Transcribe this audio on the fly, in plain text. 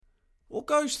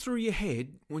goes through your head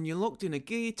when you're locked in a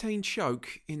guillotine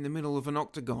choke in the middle of an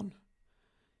octagon?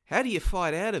 How do you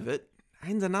fight out of it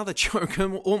and another choke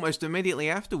almost immediately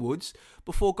afterwards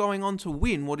before going on to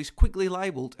win what is quickly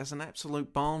labelled as an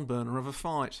absolute barn burner of a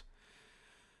fight?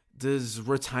 Does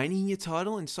retaining your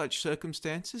title in such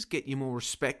circumstances get you more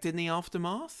respect in the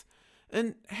aftermath?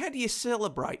 And how do you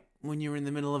celebrate when you're in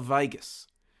the middle of Vegas?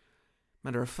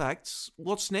 Matter of fact,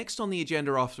 what's next on the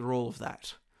agenda after all of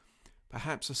that?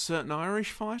 Perhaps a certain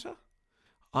Irish fighter?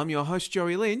 I'm your host,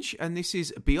 Joey Lynch, and this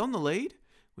is Beyond the Lead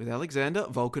with Alexander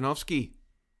Volkanovski.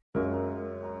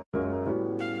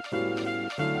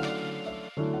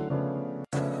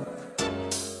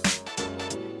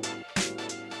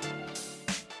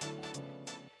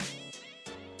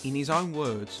 In his own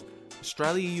words,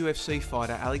 Australia UFC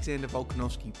fighter Alexander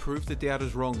Volkanovski proved the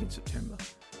doubters wrong in September,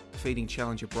 defeating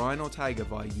challenger Brian Ortega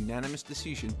via unanimous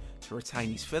decision to retain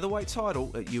his featherweight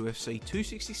title at UFC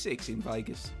 266 in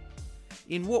Vegas.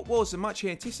 In what was a much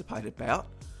anticipated bout,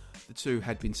 the two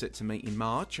had been set to meet in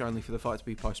March, only for the fight to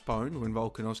be postponed when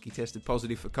Volkanovski tested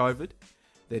positive for COVID.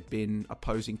 There'd been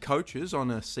opposing coaches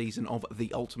on a season of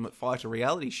The Ultimate Fighter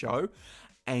reality show,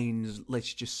 and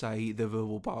let's just say the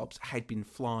verbal barbs had been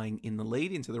flying in the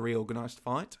lead into the reorganised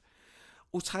fight.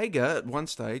 Ortega, at one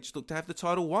stage, looked to have the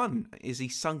title won as he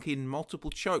sunk in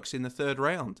multiple chokes in the third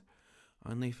round,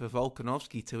 only for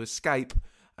Volkanovski to escape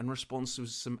and respond to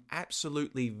some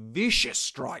absolutely vicious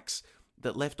strikes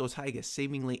that left Ortega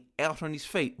seemingly out on his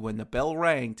feet when the bell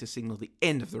rang to signal the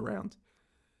end of the round.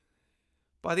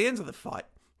 By the end of the fight,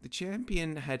 the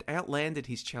champion had outlanded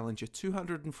his challenger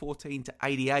 214 to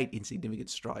 88 in significant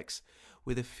strikes,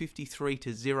 with a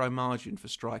 53-0 margin for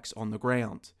strikes on the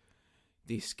ground.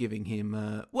 This giving him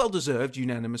a well-deserved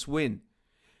unanimous win.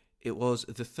 It was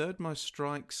the third most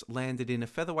strikes landed in a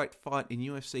featherweight fight in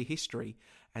UFC history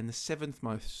and the seventh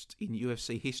most in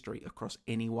UFC history across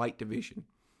any weight division.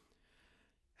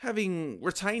 Having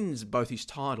retained both his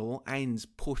title and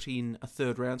put in a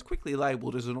third round quickly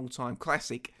labelled as an all-time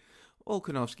classic,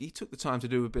 Volkanovski took the time to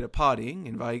do a bit of partying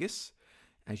in Vegas,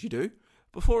 as you do,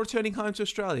 before returning home to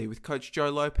Australia with coach Joe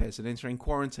Lopez and entering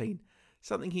quarantine,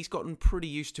 something he's gotten pretty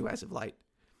used to as of late.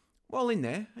 While in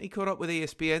there, he caught up with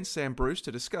ESPN's Sam Bruce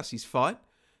to discuss his fight,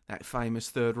 that famous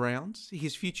third round,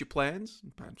 his future plans,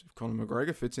 perhaps if Conor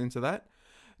McGregor fits into that,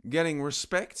 getting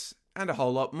respect, and a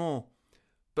whole lot more.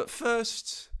 But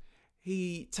first,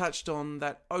 he touched on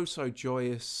that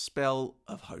oh-so-joyous spell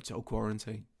of hotel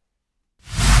quarantine.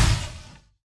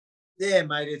 Yeah,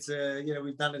 mate, it's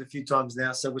we've done it a few times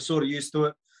now, so we're sort of used to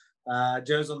it.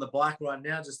 Joe's on the bike right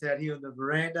now, just out here on the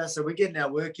veranda, so we're getting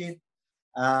our work in.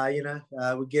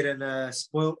 We're getting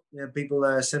spoilt. People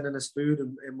are sending us food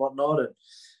and whatnot,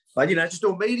 but just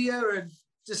all media and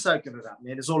just soaking it up,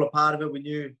 man. It's all a part of it. We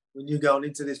knew going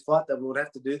into this fight that we would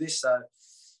have to do this, so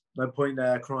no point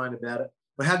crying about it.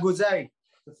 But how good's the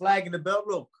flag and the belt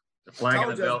look? The flag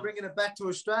and the belt. Bringing it back to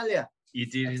Australia. You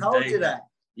did. I told you that.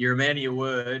 You're a man of your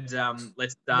word.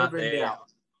 Let's start there.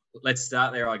 Let's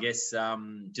start there, I guess.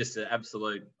 Just an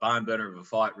absolute barn burner of a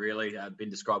fight, really. Been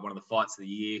described one of the fights of the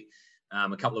year.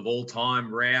 A couple of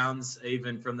all-time rounds,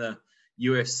 even from the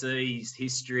UFC's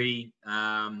history,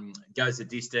 goes the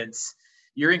distance.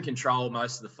 You're in control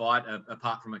most of the fight,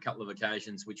 apart from a couple of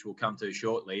occasions, which we'll come to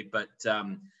shortly. But,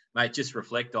 mate, just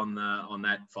reflect on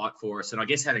that fight for us. And I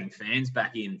guess having fans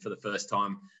back in for the first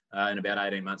time in about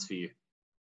 18 months for you.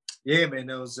 Yeah, man,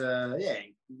 it was,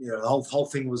 the whole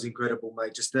thing was incredible,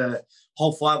 mate. Just the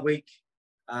whole fight week.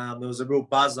 There was a real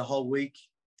buzz the whole week.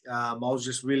 I was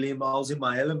just really, I was in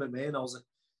my element, man. I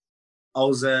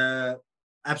was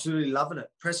absolutely loving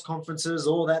it. Press conferences,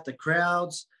 all that, the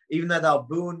crowds, even though they were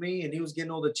booing me and he was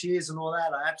getting all the cheers and all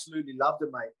that, I absolutely loved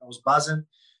it, mate. I was buzzing.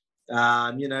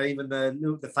 Even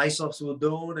the face-offs we were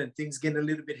doing and things getting a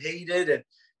little bit heated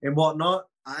and whatnot.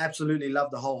 I absolutely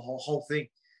loved the whole thing.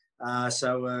 I'm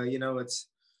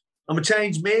a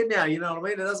changed man now, you know what I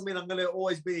mean? It doesn't mean I'm going to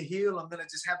always be a heel. I'm going to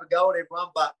just have a go at everyone.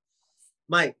 But,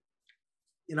 mate,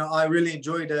 I really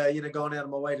enjoyed, going out of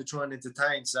my way to try and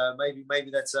entertain. So maybe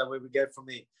that's where we go from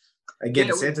here. Again,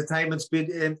 it's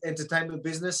entertainment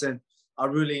business, and I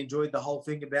really enjoyed the whole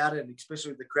thing about it, and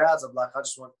especially with the crowds. I'm like, I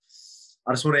just want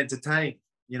to entertain.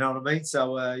 You know what I mean?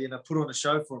 So, put on a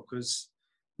show for them because,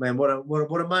 man, what a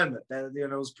moment. That,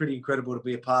 it was pretty incredible to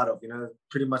be a part of.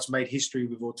 Pretty much made history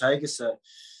with Ortega. So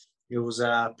it was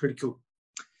pretty cool.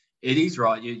 It is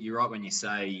right. You're right when you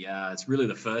say it's really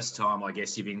the first time, I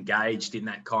guess, you've engaged in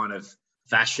that kind of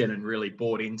fashion and really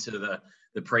bought into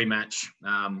the pre-match,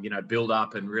 build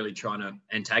up and really trying to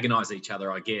antagonise each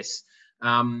other, I guess.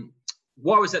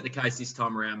 Why was that the case this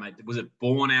time around, mate? Was it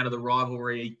born out of the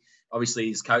rivalry? obviously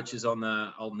his coaches on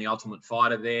the Ultimate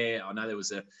Fighter there. I know there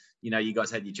was you guys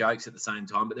had your jokes at the same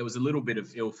time, but there was a little bit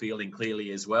of ill feeling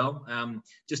clearly as well.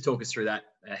 Just talk us through that,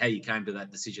 how you came to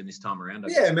that decision this time around.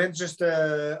 Yeah, man, just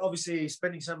obviously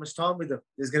spending so much time with them.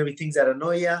 There's going to be things that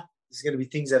annoy you. There's going to be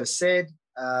things that are said.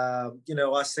 I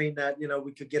seen that,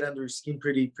 we could get under his skin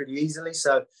pretty easily.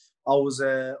 So I was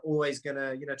always going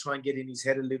to, try and get in his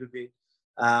head a little bit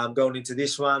going into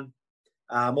this one.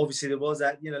 Obviously, there was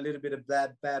that, little bit of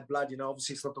bad blood.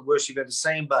 Obviously, it's not the worst you've ever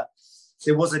seen, but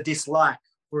there was a dislike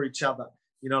for each other.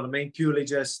 You know what I mean? Purely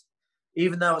just,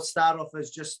 even though it started off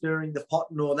as just stirring the pot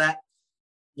and all that,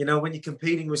 when you're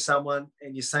competing with someone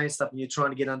and you're saying stuff and you're trying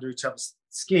to get under each other's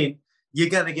skin, you're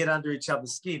going to get under each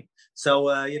other's skin. So,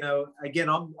 again,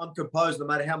 I'm composed. No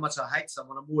matter how much I hate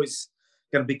someone, I'm always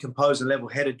going to be composed and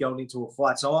level-headed going into a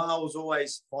fight. So I was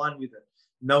always fine with it,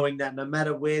 knowing that no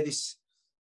matter where this,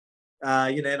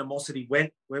 animosity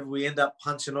went, whether we end up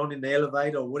punching on in the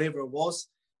elevator or whatever it was,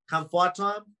 come fight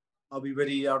time, I'll be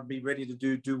ready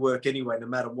to do work anyway, no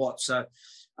matter what. So,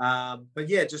 but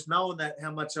yeah, just knowing that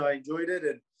how much I enjoyed it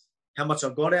and how much I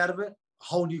got out of it, a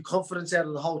whole new confidence out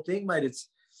of the whole thing, mate.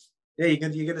 You're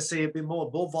going to see a bit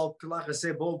more. Bob Volk, like I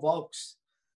said, Bob Volk's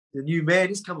the new man.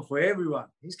 He's coming for everyone.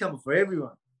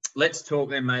 Let's talk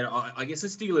then, mate. I guess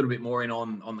let's dig a little bit more in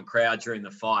on the crowd during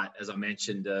the fight. As I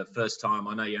mentioned, first time,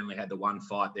 I know you only had the one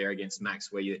fight there against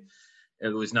Max where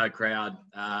there was no crowd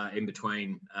in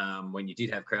between when you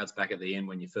did have crowds back at the end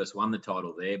when you first won the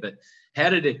title there. But how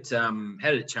did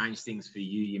it change things for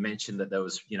you? You mentioned that there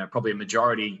was, probably a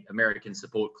majority American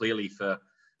support clearly for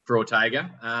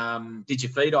Ortega. Did you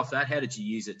feed off that? How did you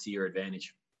use it to your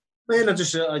advantage? Man,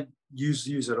 I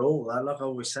use it all. Like I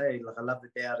always say, like I love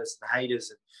the doubters and the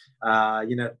haters,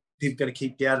 and people going to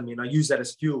keep doubting me, and I use that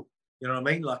as fuel. You know what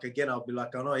I mean? Like, again, I'll be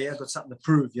like, oh, no, yeah, I've got something to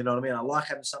prove. You know what I mean? I like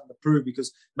having something to prove because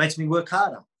it makes me work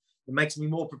harder. It makes me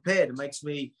more prepared. It makes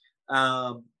me,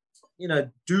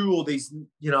 do all these,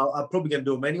 I'm probably going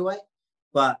to do them anyway.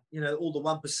 But, all the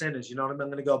 1%ers, you know what I mean? I'm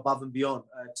going to go above and beyond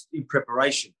in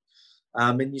preparation.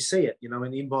 And you see it,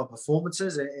 in my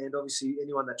performances. And obviously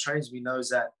anyone that trains me knows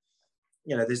that,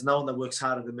 there's no one that works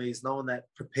harder than me. There's no one that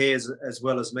prepares as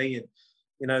well as me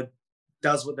and,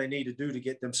 does what they need to do to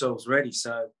get themselves ready.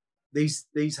 So, these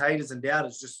haters and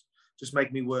doubters just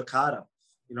make me work harder.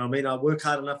 You know what I mean? I work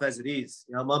hard enough as it is.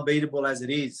 I'm unbeatable as it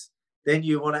is. Then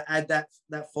you want to add that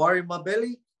fire in my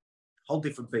belly, whole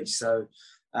different beast. So,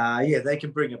 they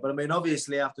can bring it. But, I mean,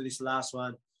 obviously after this last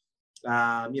one,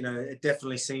 it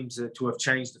definitely seems to have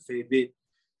changed a fair bit.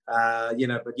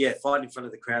 But, yeah, fighting in front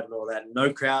of the crowd and all that.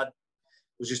 No crowd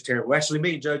was just terrible. Actually,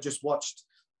 me and Joe just watched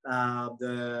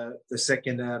the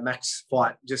second Max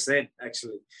fight just then,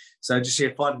 actually. So just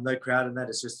fighting no crowd and that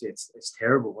is just it's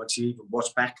terrible once you even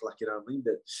watch back, like, you know what I mean?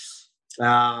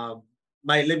 But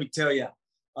mate, let me tell you,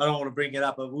 I don't want to bring it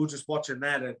up, but we were just watching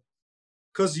that, and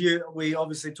because we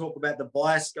obviously talk about the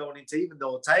bias going into even the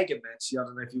Ortega match. I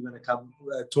don't know if you're going to come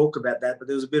talk about that, but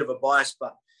there was a bit of a bias.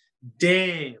 But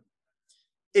damn,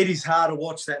 it is hard to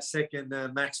watch that second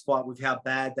Max fight with how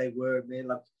bad they were, man.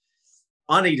 Like,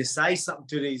 I need to say something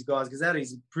to these guys because that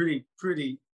is pretty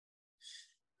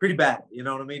bad. You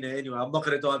know what I mean? Anyway, I'm not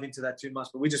going to dive into that too much,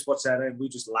 but we just watched that and we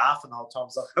just laughing the whole time.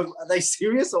 It's like, are they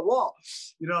serious or what?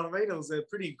 You know what I mean? It was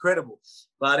pretty incredible.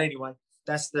 But anyway,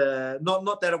 that's the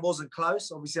not that it wasn't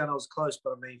close. Obviously, I know it was close,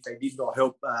 but I mean, they did not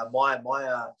help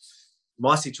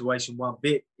my situation one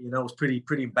bit. It was pretty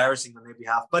embarrassing on their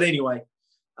behalf. But anyway,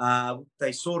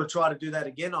 they sort of try to do that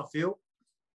again, I feel,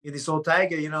 in this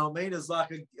Ortega, you know what I mean? It's like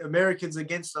Americans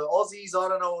against the Aussies. I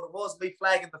don't know what it was. Me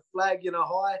flagging the flag,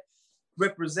 high,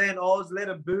 represent Oz, let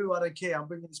them boo. I don't care. I'm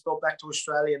bringing this belt back to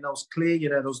Australia, and that was clear.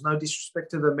 There was no disrespect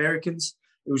to the Americans.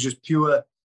 It was just pure,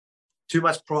 too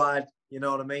much pride, you know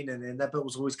what I mean? And that belt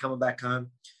was always coming back home.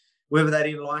 Whether they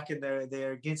didn't like it,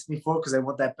 they're against me for it because they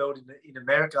want that belt in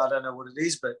America. I don't know what it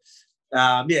is, but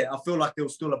I feel like there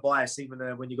was still a bias even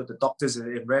when you got the doctors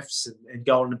and refs and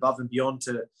going above and beyond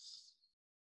to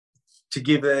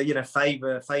give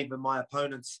favor my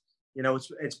opponents.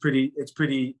 It's pretty.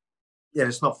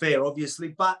 It's not fair, obviously,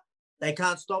 but they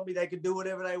can't stop me. They can do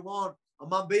whatever they want.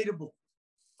 I'm unbeatable.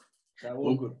 So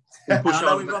all good. We'll push I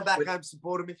know we've gone back home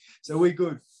supporting me, so we're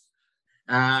good.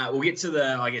 We'll get to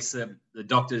the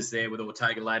doctors there with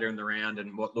Ortega later in the round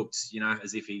and what looked,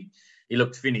 as if he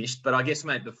looked finished. But I guess,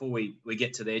 mate, before we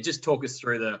get to there, just talk us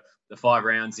through the 5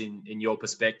 rounds in your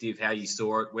perspective, how you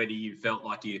saw it, whether you felt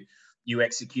like you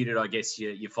executed, I guess,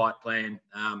 your fight plan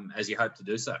as you hoped to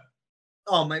do so.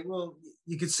 Oh, mate, well,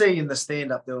 you could see in the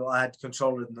stand-up that I had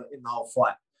control in the whole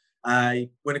fight.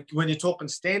 When you're talking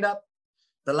stand-up,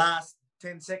 the last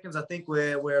 10 seconds, I think,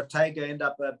 where Ortega ended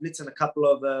up blitzing a couple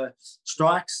of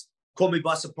strikes. Caught me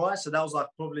by surprise. So that was like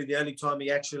probably the only time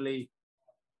he actually,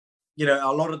 you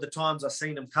know, a lot of the times I've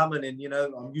seen him coming and, you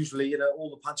know, I'm usually, you know, all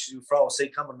the punches you throw, I'll see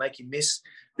come and make him miss.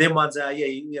 Then ones,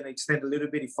 he extended a little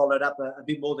bit. He followed up a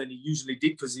bit more than he usually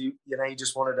did because he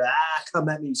just wanted to come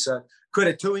at me. So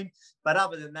credit to him. But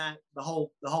other than that, the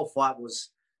whole fight was,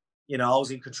 you know, I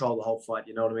was in control the whole fight.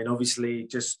 You know what I mean? Obviously,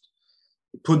 just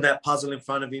putting that puzzle in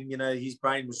front of him, you know, his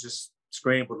brain was just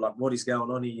scrambled, like what is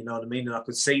going on here? You know what I mean? And I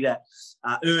could see that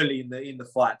early in the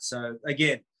fight. So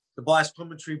again, the biased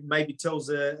commentary maybe tells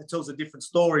a different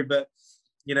story, but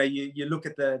you know, you look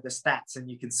at the stats and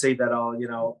you can see that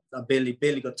I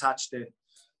barely got touched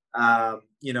there.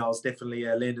 You know, I was definitely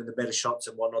landing the better shots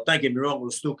and whatnot. Don't get me wrong, it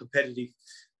was still competitive,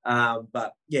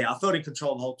 but yeah, I felt in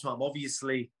control the whole time.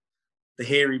 Obviously, the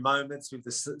hairy moments with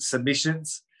the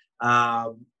submissions,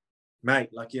 mate.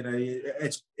 Like, you know,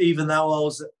 it's even though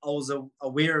I was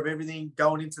aware of everything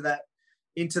going into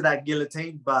that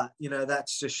guillotine, but you know, that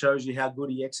just shows you how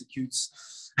good he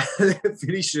executes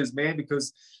finishes, man,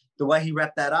 because the way he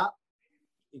wrapped that up,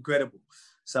 incredible.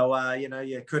 So you know,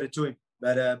 yeah, credit to him.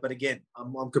 But again,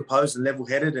 I'm composed and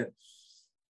level-headed, and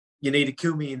you need to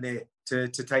kill me in there to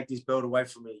take this belt away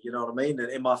from me. You know what I mean?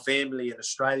 And my family in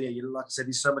Australia, you know, like I said,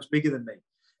 he's so much bigger than me.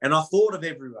 And I thought of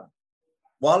everyone.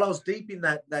 While I was deep in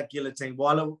that guillotine,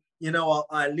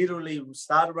 I literally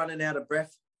started running out of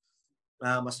breath.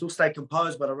 I still stayed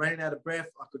composed, but I ran out of breath.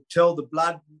 I could tell the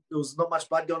blood. There was not much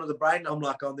blood going to the brain. I'm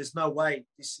like, oh, there's no way.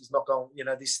 This is not going, you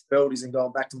know, this belt isn't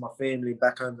going back to my family,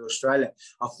 back home to Australia.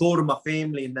 I thought of my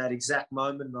family in that exact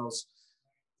moment.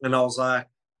 And I was like,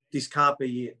 this can't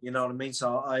be it. You know what I mean?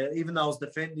 So even though I was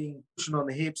defending, pushing on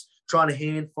the hips, trying to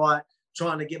hand fight,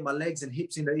 trying to get my legs and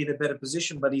hips in a better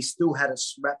position, but he still had it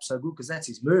wrapped so good because that's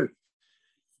his move.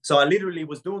 So I literally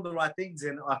was doing the right things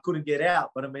and I couldn't get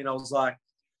out. But I mean, I was like,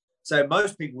 so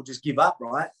most people will just give up,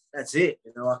 right? That's it.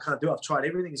 You know, I can't do it. I've tried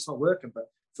everything. It's not working. But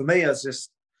for me, I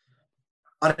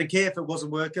don't care if it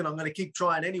wasn't working. I'm going to keep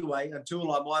trying anyway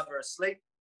until I'm either asleep,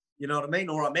 you know what I mean,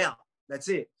 or I'm out. That's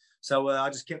it. So I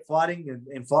just kept fighting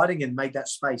and fighting and made that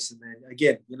space. And then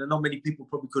again, you know, not many people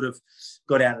probably could have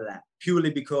got out of that purely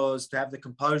because to have the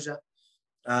composure,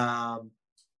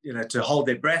 you know, to hold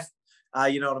their breath,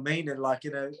 you know what I mean? And like,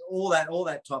 you know, all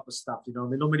that type of stuff, you know, I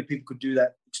mean, not many people could do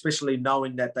that, especially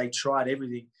knowing that they tried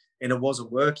everything and it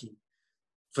wasn't working.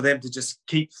 For them to just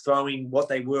keep throwing what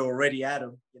they were already at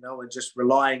him, you know, and just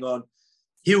relying on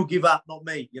he'll give up, not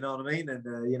me, you know what I mean?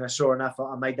 And, you know, sure enough,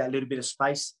 I made that little bit of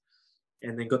space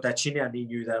and then got that chin out and he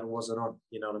knew that it wasn't on,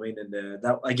 you know what I mean? And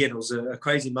that, again, it was a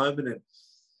crazy moment and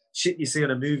shit you see in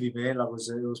a movie, man. Like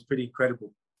it was pretty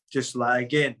incredible. Just like,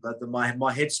 again, my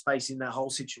headspace in that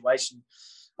whole situation,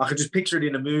 I could just picture it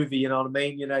in a movie, you know what I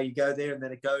mean? You know, you go there and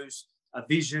then it goes a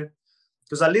vision.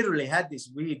 Because I literally had this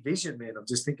weird vision, man. I'm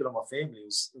just thinking of my family.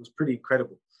 It was pretty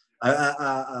incredible.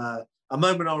 A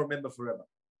moment I'll remember forever.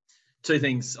 Two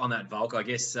things on that, Volk. I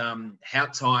guess how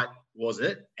tight was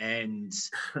it? And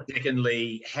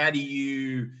secondly, how do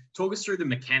you talk us through the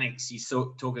mechanics? You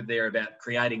talked there about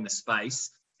creating the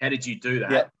space. How did you do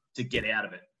that to get out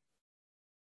of it?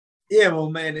 Yeah, well,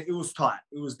 man, it was tight.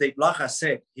 It was deep. Like I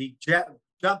said, he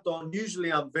jumped on.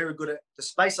 Usually I'm very good at the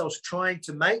space I was trying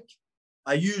to make.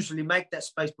 I usually make that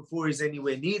space before he's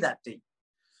anywhere near that deep.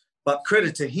 But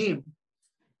credit to him,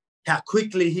 how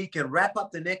quickly he can wrap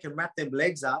up the neck and wrap them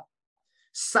legs up,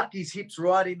 suck his hips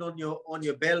right in on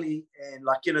your belly, and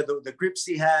like, you know, the grips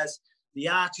he has, the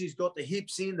arch he's got, the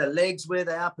hips in, the legs where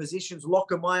they are, positions,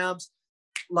 locking my arms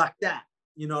like that.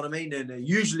 You know what I mean? And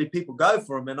usually people go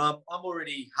for him, and I'm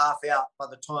already half out by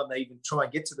the time they even try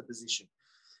and get to the position.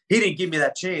 He didn't give me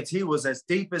that chance. He was as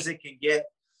deep as it can get.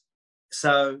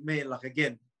 So, man, like,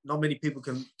 again, not many people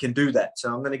can do that.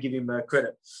 So I'm going to give him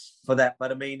credit for that.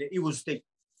 But, I mean, it was deep.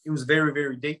 It was very,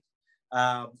 very deep.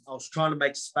 I was trying to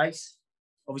make space,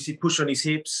 obviously push on his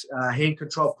hips, hand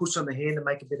control, push on the hand to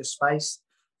make a bit of space,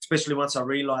 especially once I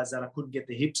realised that I couldn't get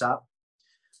the hips up.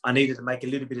 I needed to make a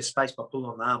little bit of space by pulling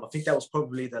on the arm. I think that was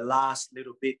probably the last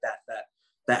little bit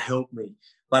that helped me.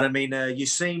 But, I mean, you've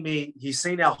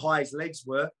seen how high his legs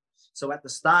were. So at the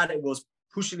start, it was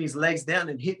pushing his legs down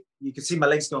and hip. You can see my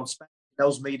legs going back. That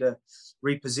tells me to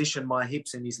reposition my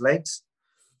hips and his legs,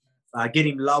 get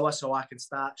him lower so I can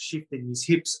start shifting his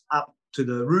hips up to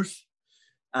the roof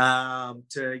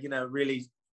to, you know, really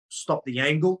stop the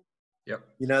angle. Yep.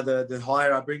 You know, the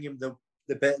higher I bring him, the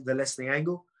less the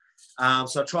angle.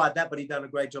 So I tried that, but he done a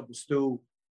great job of still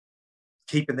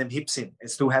keeping them hips in and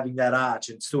still having that arch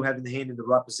and still having the hand in the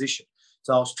right position.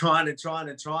 So I was trying.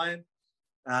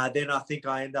 Then I think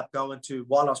I ended up going to,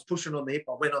 while I was pushing on the hip,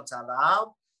 I went onto the arm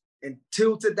and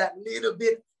tilted that little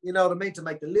bit, you know what I mean, to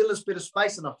make the littlest bit of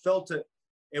space, and I felt it.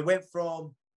 It went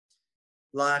from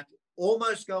like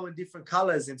almost going different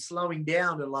colors and slowing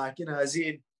down, and like, you know, as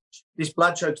in this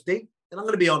blood choke's deep. And I'm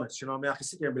going to be honest, you know what I mean? I can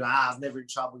sit there and be like, I was never in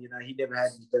trouble, you know, he never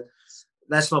had me. But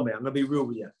that's not me. I'm going to be real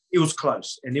with you. It was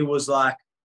close. And it was like,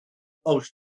 oh,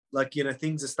 like, you know,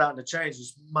 things are starting to change.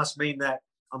 This must mean that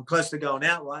I'm close to going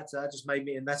out, right? So that just made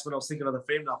me, and that's when I was thinking of the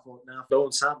film. I thought, now I'm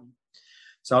doing something.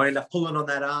 So I ended up pulling on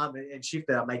that arm and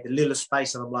shifted. I made the little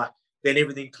space, and I'm like, then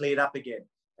everything cleared up again.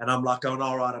 And I'm like going,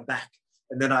 all right, I'm back.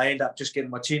 And then I end up just getting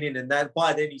my chin in. And that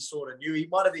by then he sort of knew. He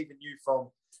might have even knew from,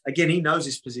 again, he knows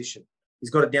his position. He's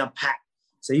got it down pat.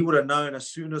 So he would have known as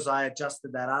soon as I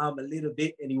adjusted that arm a little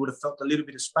bit and he would have felt a little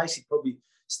bit of space, he probably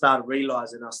started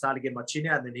realizing I started getting my chin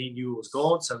out, and then he knew it was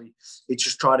gone. So he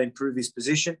just tried to improve his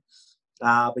position.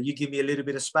 But you give me a little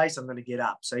bit of space, I'm going to get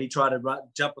up. So he tried to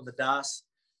jump on the DAS.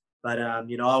 But,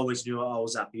 you know, I always knew I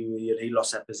was up. He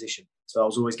lost that position. So I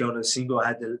was always going to the single. I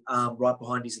had the arm right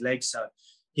behind his legs. So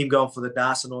him going for the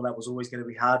DAS and all that was always going to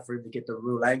be hard for him to get the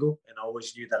real angle. And I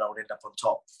always knew that I would end up on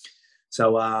top.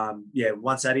 So, yeah,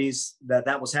 once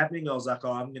that was happening, I was like,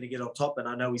 oh, I'm going to get on top, and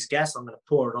I know he's gassed. I'm going to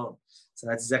pour it on. So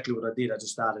that's exactly what I did. I just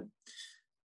started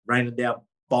raining down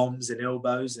bombs and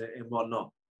elbows and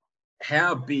whatnot.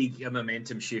 How big a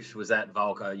momentum shift was that,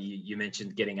 Volker? You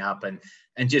mentioned getting up and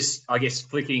just, I guess,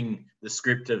 flicking the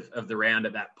script of the round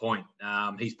at that point.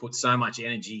 He's put so much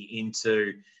energy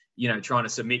into, you know, trying to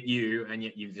submit you, and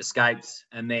yet you've escaped,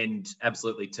 and then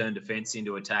absolutely turned defence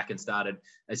into attack and started,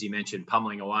 as you mentioned,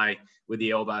 pummeling away with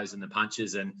the elbows and the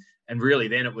punches. And really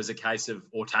then it was a case of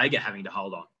Ortega having to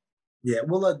hold on. Yeah,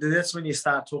 well, that's when you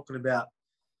start talking about,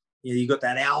 you know, you got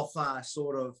that alpha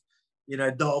sort of, you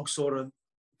know, dog sort of,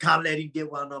 can't let him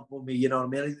get one up on me, you know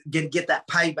what I mean? Get that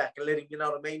payback and let him, you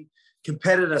know what I mean?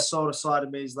 Competitor sort of side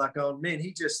of me is like, oh, man,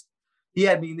 he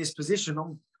had me in this position.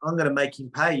 I'm going to make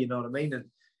him pay, you know what I mean?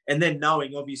 And then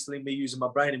knowing, obviously, me using my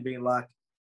brain and being like,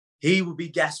 he would be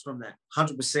gassed from that,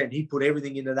 100%. He put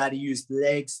everything into that. He used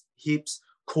legs, hips,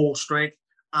 core strength,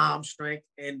 arm strength,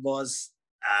 and was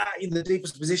in the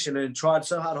deepest position and tried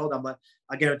so hard to hold on. But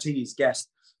I guarantee he's gassed.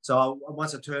 So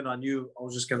once I turned, I knew I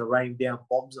was just going to rain down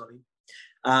bombs on him.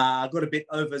 I got a bit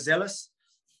overzealous.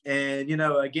 And, you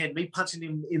know, again, me punching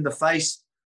him in the face,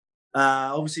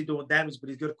 obviously doing damage, but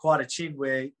he's got quite a chin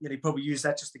where, you know, he probably used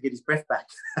that just to get his breath back.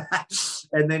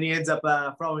 And then he ends up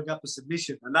throwing up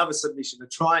another submission, a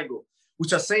triangle,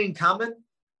 which I seen coming.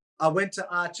 I went to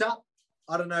arch up.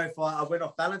 I don't know if I went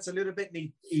off balance a little bit,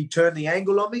 and he turned the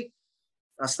angle on me.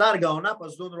 I started going up. I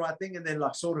was doing the right thing, and then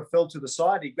like sort of fell to the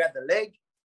side. He grabbed the leg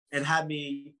and had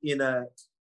me in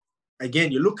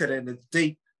again, you look at it and it's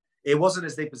deep. It wasn't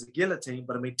as deep as a guillotine,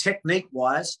 but I mean,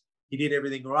 technique-wise, he did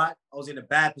everything right. I was in a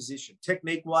bad position.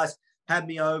 Technique-wise, had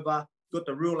me over, got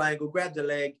the real angle, grabbed the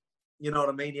leg. You know what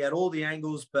I mean? He had all the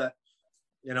angles, but,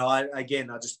 you know, I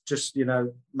just you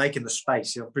know, making the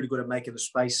space. You know, I'm pretty good at making the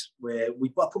space where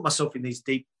I put myself in these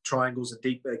deep triangles and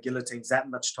deep guillotines that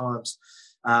much times.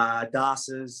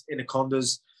 Darces,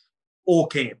 anacondas, all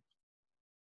camp.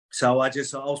 So I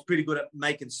was pretty good at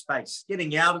making space.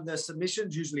 Getting out of the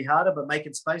submissions, usually harder, but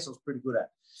making space I was pretty good at.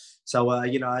 So,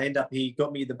 you know, he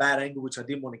got me the bad angle, which I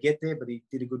didn't want to get there, but he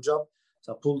did a good job.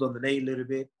 So I pulled on the knee a little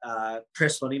bit,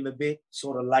 pressed on him a bit,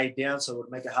 sort of laid down so it would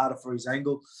make it harder for his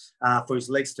angle, for his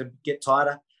legs to get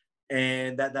tighter.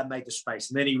 And that made the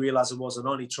space. And then he realized it wasn't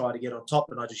on. He tried to get on top,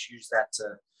 and I just used that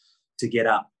to get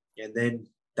up. And then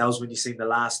that was when you see the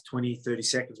last 20, 30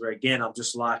 seconds where, again, I'm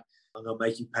just like, I'm going to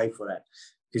make you pay for that.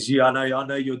 Because I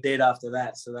know you're dead after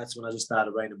that. So that's when I just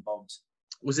started raining bombs.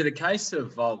 Was it a case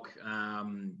of, Volk,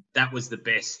 that was the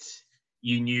best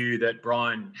you knew that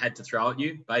Brian had to throw at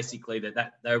you? Basically,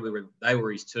 that they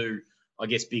were his two, I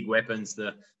guess, big weapons,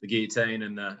 the guillotine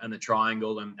and the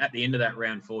triangle. And at the end of that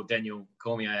round 4, Daniel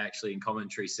Cormier actually in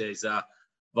commentary says,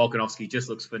 Volkanovski just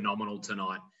looks phenomenal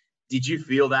tonight. Did you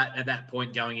feel that at that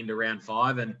point going into round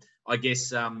 5? And I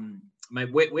guess,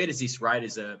 mate, where does this rate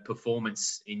as a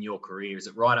performance in your career? Is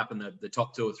it right up in the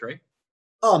top 2 or 3?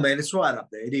 Oh, man, it's right up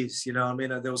there. It is. You know, I mean,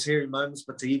 there was hairy moments,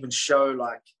 but to even show,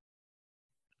 like,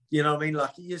 you know what I mean?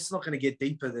 Like, it's not going to get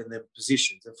deeper than their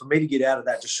positions. And for me to get out of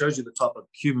that just shows you the type of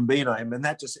human being I am. And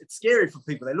that just, it's scary for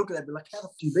people. They look at that and be like, how the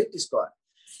fuck do you beat this guy?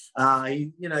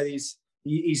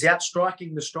 He's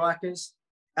outstriking the strikers,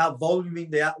 out-voluming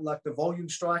the volume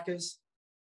strikers,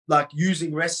 like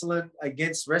using wrestling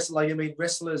against wrestling. I mean,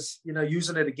 wrestlers, you know,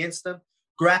 using it against them,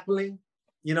 grappling,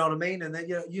 you know what I mean? And then,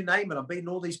 you know, you name it. I'm beating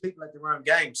all these people at their own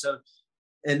game. So,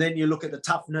 and then you look at the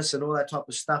toughness and all that type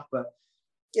of stuff. But,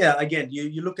 yeah, again,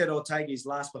 you look at Ortega's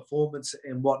last performance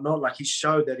and whatnot, like he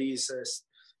showed that he is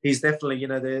he's definitely, you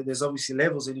know, there's obviously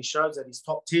levels, and he shows that he's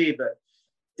top tier. But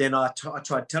then I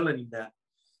tried telling him that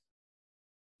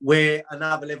we're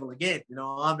another level again. You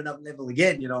know, I'm another level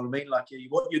again. You know what I mean? Like,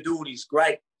 what you're doing is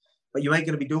great, but you ain't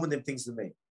going to be doing them things to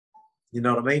me. You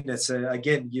know what I mean? It's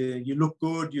again, you look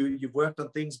good, you've worked on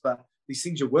things, but these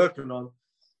things you're working on,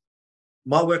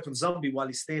 my work on Zombie while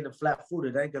he's standing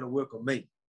flat-footed ain't going to work on me.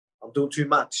 I'm doing too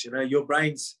much. You know, your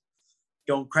brain's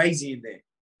going crazy in there,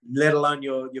 let alone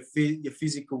your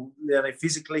physical, you know,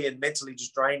 physically and mentally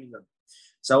just draining them.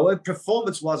 So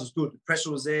performance-wise, it was good. The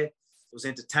pressure was there. It was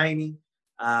entertaining.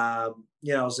 You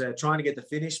know, I was trying to get the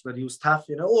finish, but he was tough.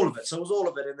 You know, all of it. So it was all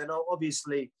of it. And then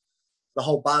obviously the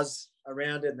whole buzz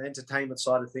around it and the entertainment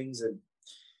side of things, and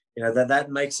you know that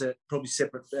makes it probably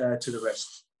separate to the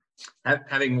rest.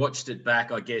 Having watched it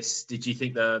back, I guess, did you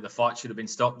think the fight should have been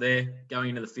stopped there going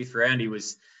into the fifth round?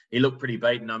 He looked pretty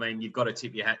beaten. I mean, you've got to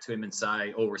tip your hat to him and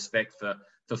say all respect for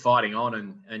fighting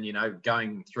on and you know,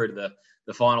 going through to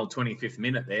the final 25th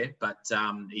minute there. But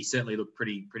he certainly looked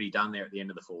pretty done there at the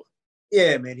end of the fourth.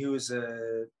 Yeah, man, he was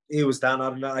done. I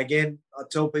don't know. Again, I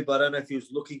tell people I don't know if he was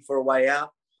looking for a way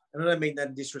out. And I don't mean that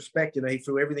in disrespect. You know, he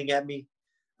threw everything at me,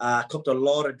 copped a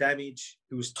lot of damage.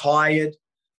 He was tired,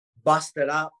 busted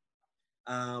up,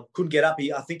 couldn't get up.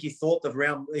 I think he thought the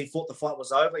fight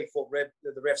was over. He thought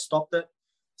the ref stopped it.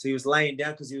 So he was laying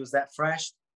down because he was that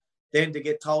thrashed. Then to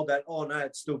get told that, oh, no,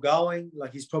 it's still going.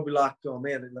 Like, he's probably like, oh,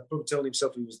 man, and probably telling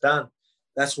himself he was done.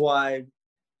 That's why,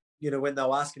 you know, when they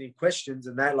were asking him questions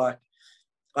and that, like,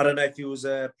 I don't know if he was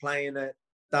playing it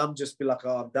dumb, just be like,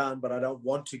 oh, I'm done, but I don't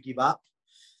want to give up.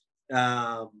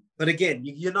 But again,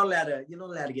 you're not allowed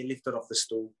to get lifted off the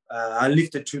stool. I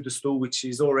lifted to the stool, which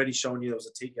is already showing you there was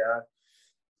a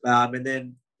TKO. And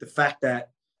then the fact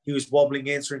that he was wobbling,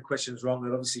 answering questions wrong,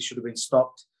 it obviously should have been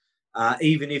stopped.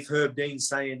 Even if Herb Dean's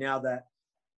saying now that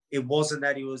it wasn't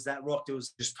that he was that rocked, it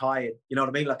was just tired. You know what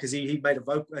I mean? Like, because he made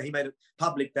it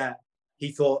public that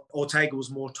he thought Ortega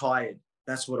was more tired.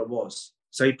 That's what it was.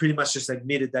 So he pretty much just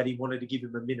admitted that he wanted to give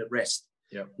him a minute rest.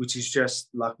 Yeah. Which is just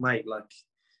like, mate, like,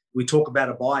 we talk about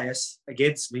a bias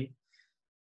against me,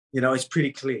 you know, it's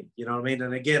pretty clear, you know what I mean?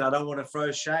 And again, I don't want to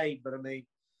throw shade, but I mean,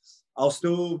 I'll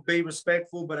still be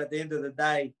respectful, but at the end of the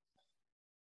day,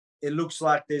 it looks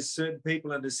like there's certain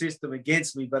people in the system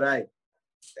against me, but hey,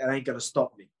 that ain't going to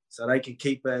stop me. So they can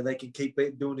keep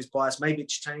doing this bias. Maybe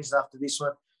it's changed after this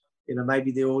one. You know,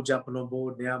 maybe they're all jumping on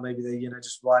board now. Maybe they, you know,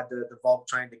 just ride the Volk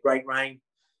train, the Great Rain,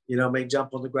 you know what I mean?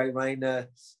 Jump on the Great Rain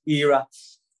era.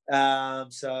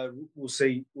 So we'll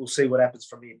see what happens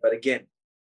from here. But again,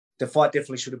 the fight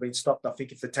definitely should have been stopped. I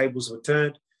think if the tables were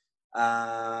turned,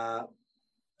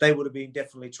 they would have been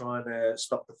definitely trying to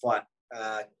stop the fight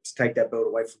to take that belt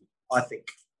away from him, I think.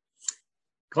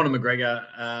 Conor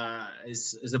McGregor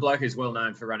is a bloke who's well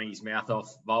known for running his mouth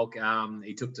off, Volk.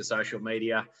 He took to social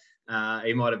media.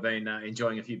 He might have been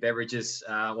enjoying a few beverages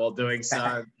while doing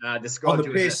so. Described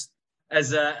you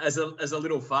as a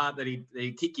little fart that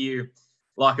he'd kick you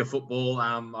like a football.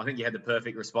 I think you had the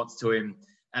perfect response to him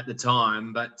at the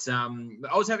time. But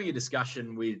I was having a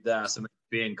discussion with some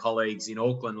ESPN colleagues in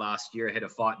Auckland last year ahead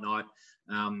of fight night,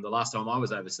 the last time I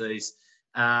was overseas,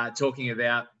 talking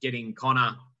about getting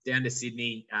Conor down to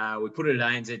Sydney. We put it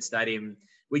at ANZ Stadium.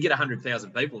 We get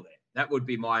 100,000 people there. That would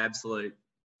be my absolute,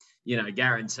 you know,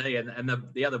 guarantee. And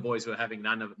the other boys were having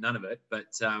none of it. But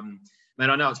man,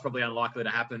 I know it's probably unlikely to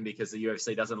happen because the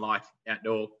UFC doesn't like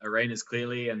outdoor arenas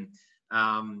clearly. And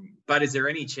but is there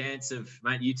any chance of,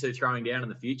 mate, you two throwing down in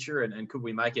the future? And could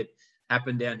we make it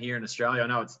happen down here in Australia? I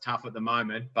know it's tough at the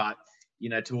moment, but, you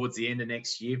know, towards the end of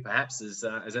next year, perhaps, is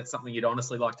that something you'd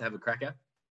honestly like to have a crack at?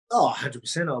 Oh,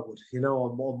 100% I would. You know,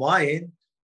 on my end,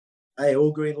 hey,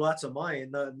 all green lights on my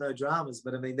end, no dramas.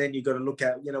 But, I mean, then you've got to look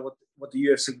at, you know, what the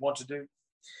UFC want to do.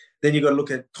 Then you've got to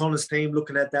look at Conor's team,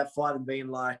 looking at that fight and being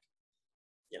like,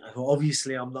 you know,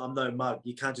 obviously I'm no mug.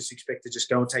 You can't just expect to just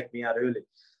go and take me out early.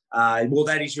 Well,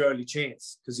 that is your only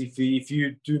chance, because if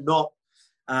you do not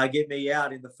get me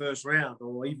out in the first round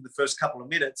or even the first couple of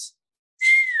minutes,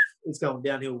 it's going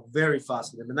downhill very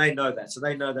fast for them, and they know that. So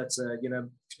they know that's you know,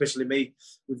 especially me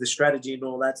with the strategy and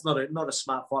all that. It's not a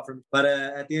smart fight for me. But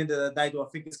at the end of the day, do I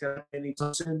think it's going to be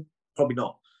anytime soon? Probably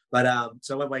not. But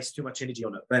so I won't waste too much energy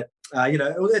on it. But you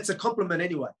know, it's a compliment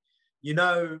anyway. You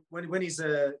know, when he's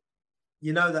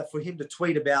you know that for him to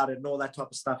tweet about it and all that type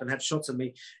of stuff and have shots of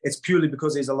me, it's purely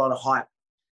because there's a lot of hype,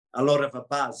 a lot of a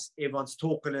buzz. Everyone's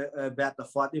talking about the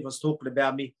fight. Everyone's talking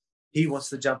about me. He wants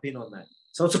to jump in on that.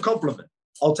 So it's a compliment.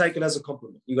 I'll take it as a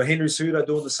compliment. You got Henry Cejudo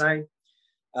doing the same.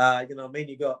 You know what I mean?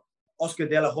 You got Oscar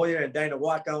De La Hoya and Dana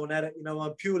White going at it. You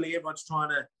know, purely everyone's trying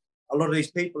to, a lot of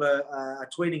these people are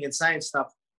tweeting and saying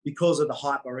stuff because of the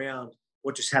hype around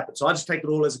what just happened. So I just take it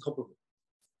all as a compliment.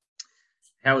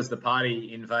 How was the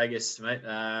party in Vegas, mate?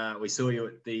 We saw you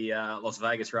at the Las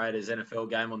Vegas Raiders NFL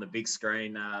game on the big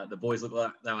screen. The boys looked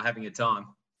like they were having a time.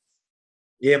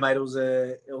 Yeah, mate, it was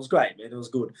great, man. It was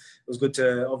good. It was good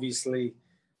to obviously,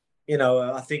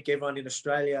 I think everyone in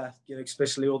Australia,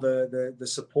 especially all the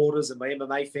supporters and my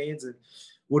MMA fans, and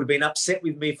would have been upset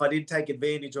with me if I didn't take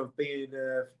advantage of being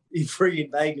free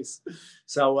in Vegas.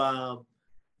 So,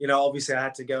 obviously I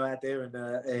had to go out there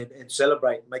and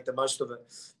celebrate, make the most of it.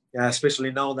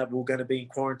 Especially knowing that we're going to be in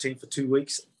quarantine for 2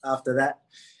 weeks after that.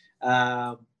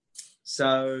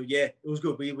 So, yeah, it was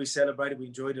good. We celebrated. We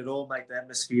enjoyed it all, mate. The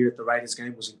atmosphere at the Raiders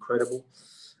game was incredible.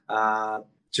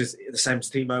 Just the same as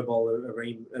T-Mobile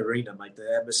Arena, mate.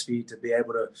 The atmosphere to be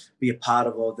able to be a part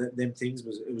of all them things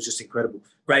was just incredible.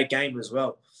 Great game as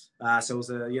well. So it was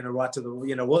right to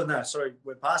the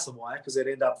we're past the wire because it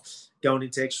ended up going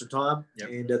into extra time,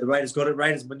 and the Raiders got it.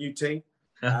 Raiders, my new team.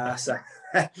 So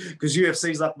because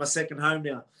UFC is like my second home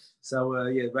now. So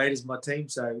Raiders my team.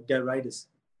 So go Raiders.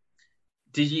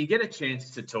 Did you get a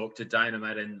chance to talk to Dana,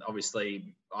 mate, and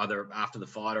obviously either after the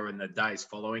fight or in the days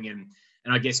following, and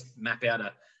I guess map out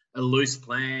a loose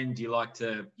plan? Do you like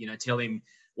to tell him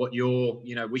what your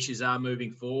wishes are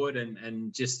moving forward,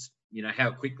 and just how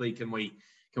quickly can we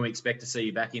expect to see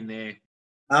you back in there?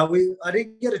 I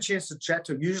didn't get a chance to chat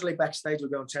to him. Usually backstage we'll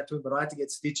go and chat to him, but I had to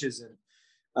get stitches, and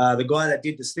the guy that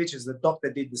did the stitches, the doc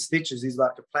that did the stitches, he's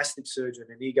like a plastic surgeon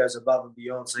and he goes above and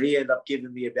beyond. So he ended up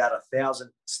giving me about 1,000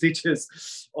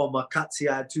 stitches on my cuts. He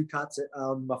had 2 cuts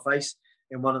on my face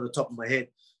and one on the top of my head.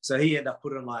 So he ended up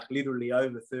putting like literally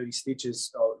over 30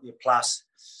 stitches plus.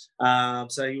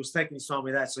 So he was taking his time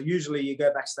with that. So usually you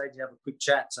go backstage and have a quick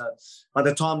chat. So by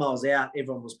the time I was out,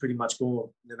 everyone was pretty much gone.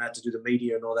 Then I had to do the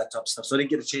media and all that type of stuff. So I didn't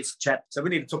get a chance to chat. So we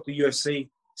need to talk to the UFC,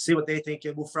 see what they're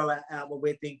thinking. We'll throw out what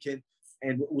we're thinking,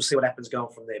 and we'll see what happens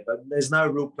going from there. But there's no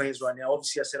real plans right now.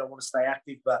 Obviously, I said I want to stay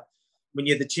active, but when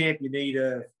you're the champ,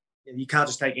 you can't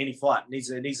just take any fight.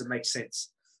 It needs to make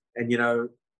sense. And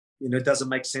it doesn't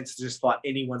make sense to just fight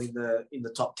anyone in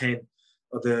the top 10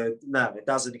 no, it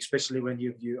doesn't. Especially when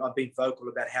I've been vocal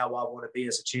about how I want to be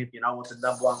as a champion. I want the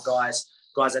number one guys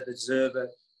that deserve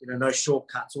it. No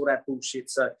shortcuts, all that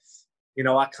bullshit. So,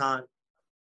 I can't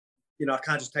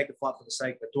just take a fight for the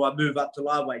sake of it. Do I move up to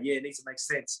lightweight? Yeah, it needs to make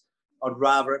sense. I'd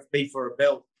rather it be for a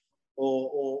belt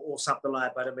or something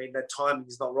like that. But I mean, the timing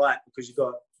is not right because you've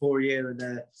got Poirier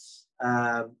and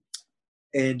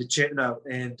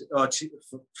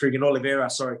friggin' Oliveira,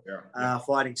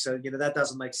 fighting. So, that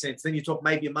doesn't make sense. Then you talk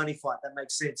maybe a money fight. That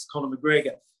makes sense. Conor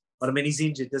McGregor. But I mean, he's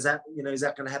injured. Does that, is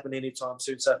that going to happen anytime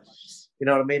soon? So, you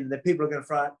know what I mean? The people are going to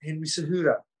fight Henry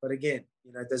Cejudo. But again,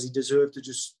 does he deserve to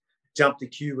just jump the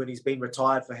queue when he's been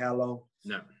retired for how long?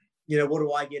 No. What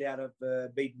do I get out of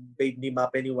beating him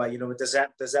up anyway? Does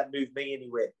that move me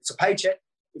anywhere? It's a paycheck.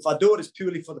 If I do it, it's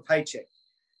purely for the paycheck.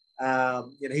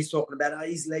 He's talking about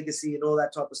his legacy and all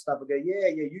that type of stuff. I go, yeah,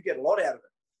 you get a lot out of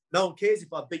it. No one cares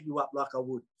if I beat you up like I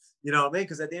would. You know what I mean?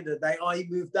 Because at the end of the day, he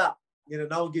moved up.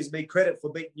 No one gives me credit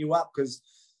for beating you up because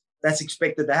that's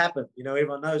expected to happen.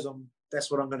 Everyone knows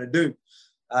that's what I'm going to do.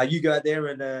 You go out there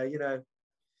and,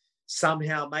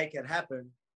 somehow make it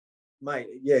happen. Mate,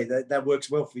 yeah, that works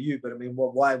well for you. But I mean,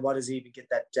 why does he even get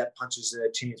that puncher's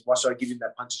chance? Why should I give him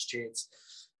that puncher's chance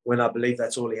when I believe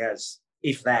that's all he has?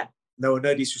 If that. No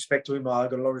disrespect to him. I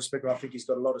got a lot of respect. I think he's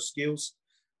got a lot of skills.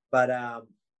 But,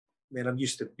 man, I'm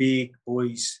used to big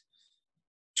boys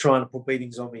trying to put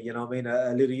beatings on me. You know what I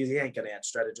mean? He ain't going to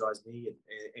out-strategize me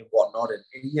and whatnot. And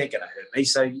he ain't going to hurt me.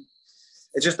 So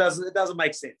it just doesn't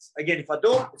make sense. Again, if I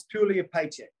do it, it's purely a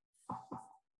paycheck.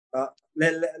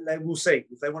 We'll see.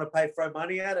 If they want to throw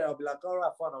money at it, I'll be like, all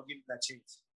right, fine, I'll give them that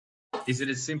chance. Is it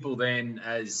as simple then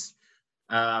as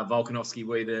Volkanovski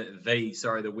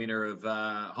the winner of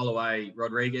Holloway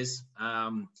Rodriguez?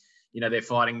 They're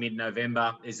fighting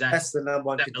mid-November. That's the number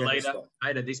one contender spot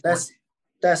at this point?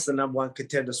 That's the number one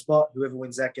contender spot. Whoever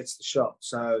wins that gets the shot.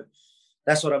 So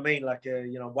that's what I mean. Like,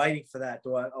 I'm waiting for that.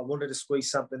 I wanted to squeeze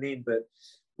something in, but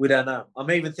we don't know. I'm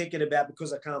even thinking about,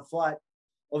 because I can't fight,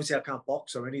 obviously I can't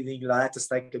box or anything like that to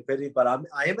stay competitive, but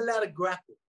I am allowed to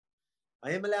grapple.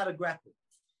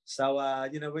 So,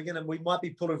 we might be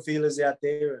putting feelers out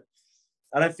there.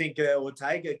 I don't think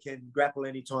Ortega can grapple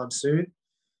anytime soon.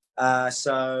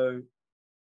 So,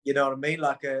 you know what I mean?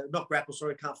 Like, not grapple,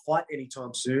 sorry, can't fight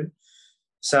anytime soon.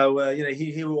 So,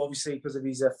 he will obviously, because of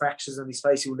his fractures on his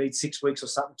face, he will need 6 weeks or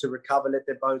something to recover, let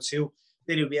their bones heal.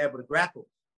 Then he'll be able to grapple.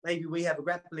 Maybe we have a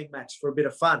grappling match for a bit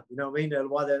of fun. You know what I mean?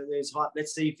 While there's hype,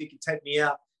 let's see if he can take me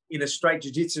out in a straight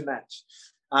jiu-jitsu match.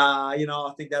 I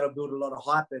think that'll build a lot of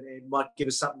hype and might give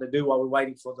us something to do while we're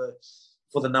waiting for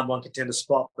for the number one contender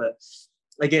spot. But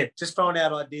again, just throwing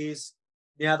out ideas.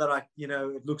 Now that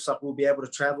it looks like we'll be able to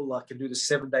travel, I can do the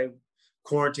 7-day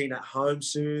quarantine at home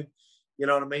soon. You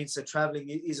know what I mean? So traveling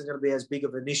isn't going to be as big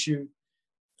of an issue.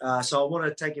 So I want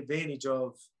to take advantage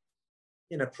of,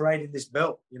 parading this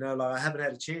belt. I haven't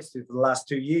had a chance to for the last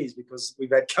 2 years because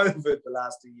we've had COVID the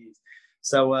last 2 years.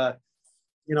 So, I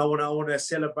want to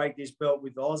celebrate this belt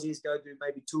with the Aussies, go do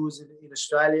maybe tours in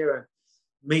Australia and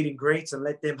meet and greets and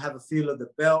let them have a feel of the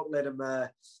belt, let them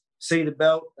see the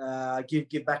belt,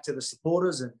 give back to the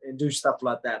supporters and do stuff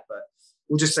like that. But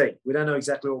we'll just see. We don't know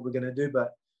exactly what we're going to do,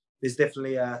 but there's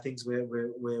definitely things we're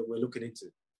looking into.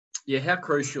 Yeah, how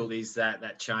crucial is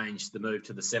that change, the move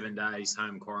to the 7 days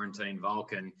home quarantine,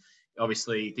 Vulcan?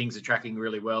 Obviously, things are tracking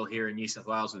really well here in New South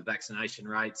Wales with vaccination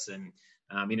rates and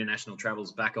international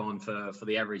travels back on for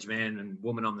the average man and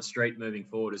woman on the street moving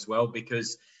forward as well,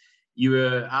 because you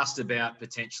were asked about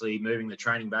potentially moving the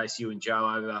training base, you and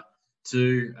Joe, over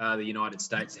to the United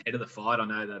States ahead of the fight. I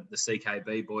know that the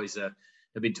CKB boys have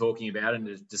been talking about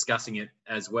and discussing it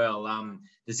as well.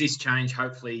 Does this change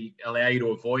hopefully allow you to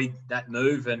avoid that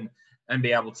move and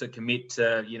be able to commit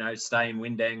to, stay in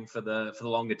Windang for the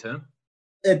longer term?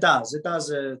 It does. It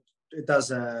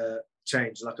does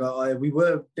change. We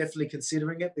were definitely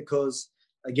considering it because,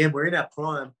 again, we're in our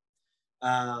prime.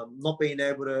 Not being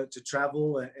able to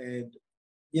travel and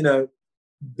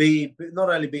be not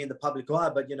only be in the public eye,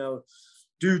 but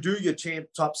do your champ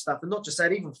type stuff, and not just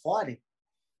that, even fighting.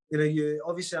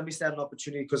 Obviously I missed out an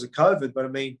opportunity because of COVID, but I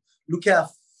mean, look how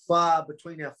far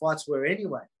between our fights were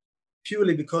anyway,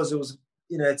 purely because it was,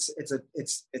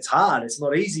 it's hard. It's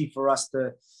not easy for us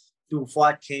to do a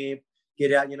fight camp,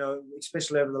 get out,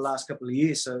 especially over the last couple of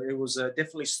years. So it was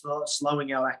definitely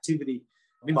slowing our activity.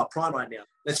 I'm in my prime right now.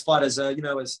 Let's fight as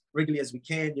regularly as we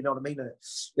can. You know what I mean?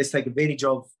 Let's take advantage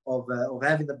of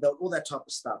having the belt, all that type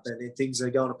of stuff. And then things are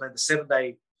going to plan. The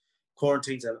 7-day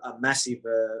quarantine's a massive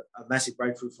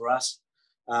breakthrough for us.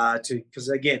 Because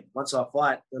again, once I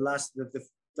fight, the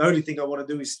only thing I want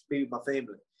to do is be with my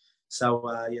family. So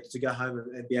to go home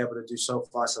and be able to do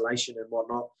self-isolation and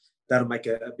whatnot, that'll make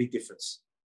a big difference.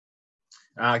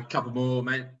 A couple more,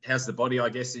 mate. How's the body, I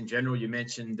guess, in general? You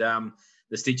mentioned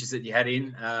the stitches that you had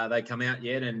in, they come out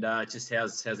yet? And just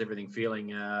how's everything feeling?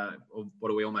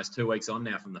 What are we, almost 2 weeks on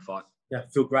now from the fight? Yeah,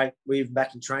 feel great. We're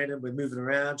back in training. We're moving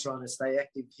around, trying to stay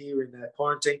active here in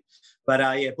quarantine. But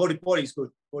body's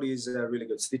good. Body is really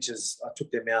good. Stitches, I took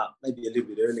them out maybe a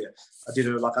little bit earlier. I did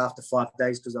it after 5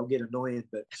 days because they'll get annoying,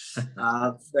 but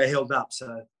they held up.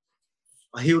 So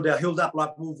I healed up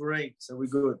like Wolverine. So we're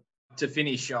good. To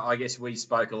finish, I guess we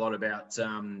spoke a lot about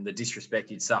the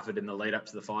disrespect you'd suffered in the lead up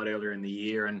to the fight earlier in the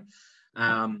year. And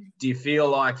do you feel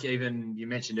like, even you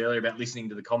mentioned earlier about listening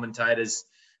to the commentators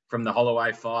from the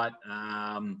Holloway fight,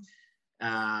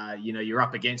 you're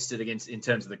up against it in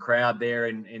terms of the crowd there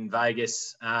in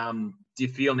Vegas. Do you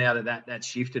feel now that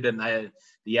shifted and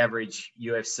the average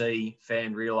UFC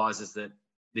fan realises that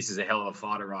this is a hell of a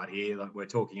fighter right here? Like, we're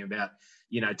talking about,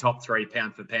 top 3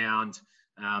 pound for pound,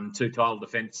 2 title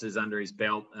defences under his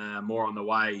belt, more on the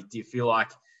way. Do you feel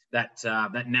like that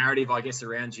narrative, I guess,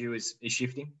 around you is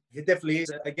shifting? It definitely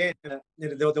is. Again,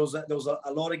 there was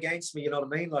a lot against me. You know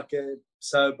what I mean?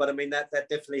 But I mean that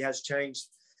definitely has changed.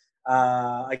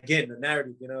 Again, the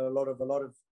narrative. A lot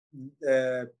of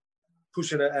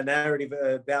pushing a narrative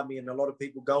about me, and a lot of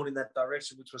people going in that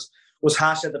direction, which was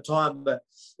harsh at the time. But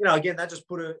again, that just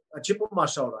put a chip on my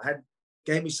shoulder.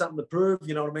 Gave me something to prove.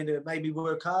 You know what I mean? It made me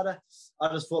work harder. I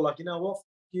just thought, like, what?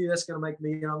 That's going to make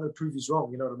me. I'm going to prove he's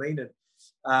wrong. You know what I mean?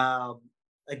 And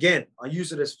again, I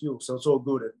use it as fuel, so it's all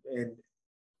good. And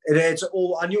it's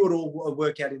all. I knew it all would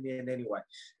work out in the end anyway.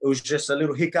 It was just a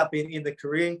little hiccup in the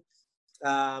career,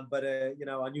 but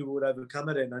I knew we would overcome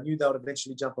it, and I knew they would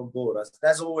eventually jump on board.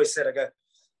 As I always said, I go,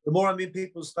 the more I'm in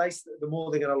people's face, the more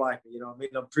they're going to like me. You know what I mean?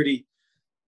 I'm pretty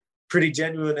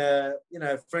genuine,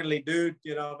 friendly dude.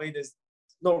 You know what I mean? There's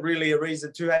not really a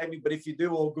reason to hate me, but if you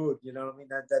do, all good. You know what I mean?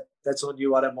 That's on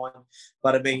you. I don't mind.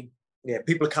 But I mean, yeah,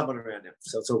 people are coming around now,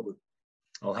 so it's all good.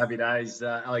 Well, happy days,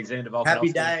 Alexander Volkanovski.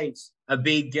 Happy days. A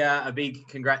big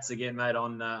congrats again, mate,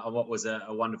 on what was a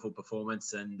wonderful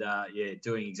performance, and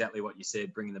doing exactly what you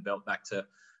said, bringing the belt back to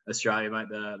Australia, mate.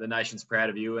 The nation's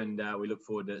proud of you, and we look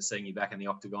forward to seeing you back in the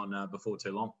octagon before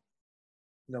too long.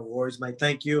 No worries, mate.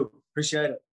 Thank you.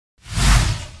 Appreciate it.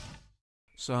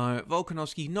 So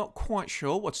Volkanovski not quite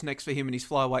sure what's next for him in his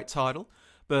flyweight title,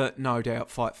 but no doubt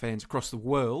fight fans across the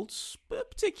world, but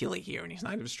particularly here in his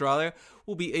native Australia,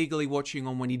 will be eagerly watching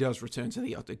on when he does return to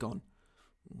the octagon.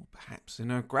 Or perhaps in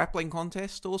a grappling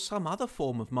contest or some other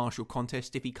form of martial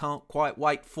contest if he can't quite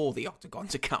wait for the octagon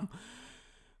to come.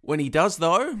 When he does,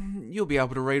 though, you'll be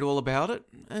able to read all about it,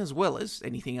 as well as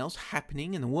anything else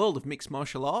happening in the world of mixed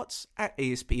martial arts at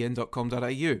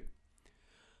espn.com.au.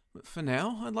 But for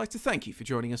now, I'd like to thank you for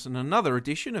joining us on another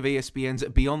edition of ESPN's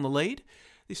Beyond the Lead,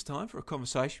 this time for a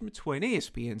conversation between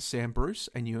ESPN's Sam Bruce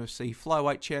and UFC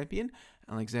flyweight champion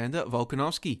Alexander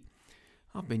Volkanovski.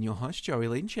 I've been your host, Joey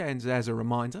Lynch, and as a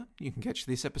reminder, you can catch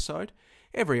this episode,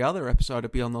 every other episode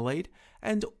of Beyond the Lead,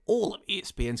 and all of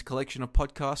ESPN's collection of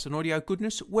podcasts and audio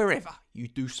goodness wherever you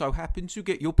do so happen to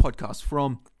get your podcasts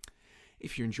from.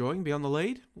 If you're enjoying Beyond the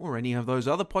Lead, or any of those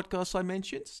other podcasts I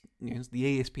mentioned,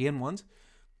 the ESPN ones,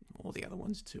 or the other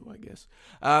ones too, I guess,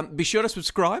 be sure to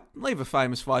subscribe, leave a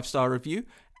famous 5-star review,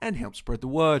 and help spread the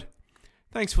word.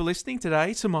 Thanks for listening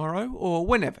today, tomorrow, or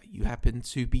whenever you happen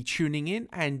to be tuning in,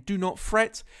 and do not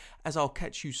fret, as I'll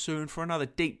catch you soon for another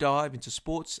deep dive into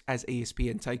sports as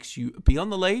ESPN takes you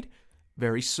beyond the lead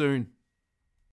very soon.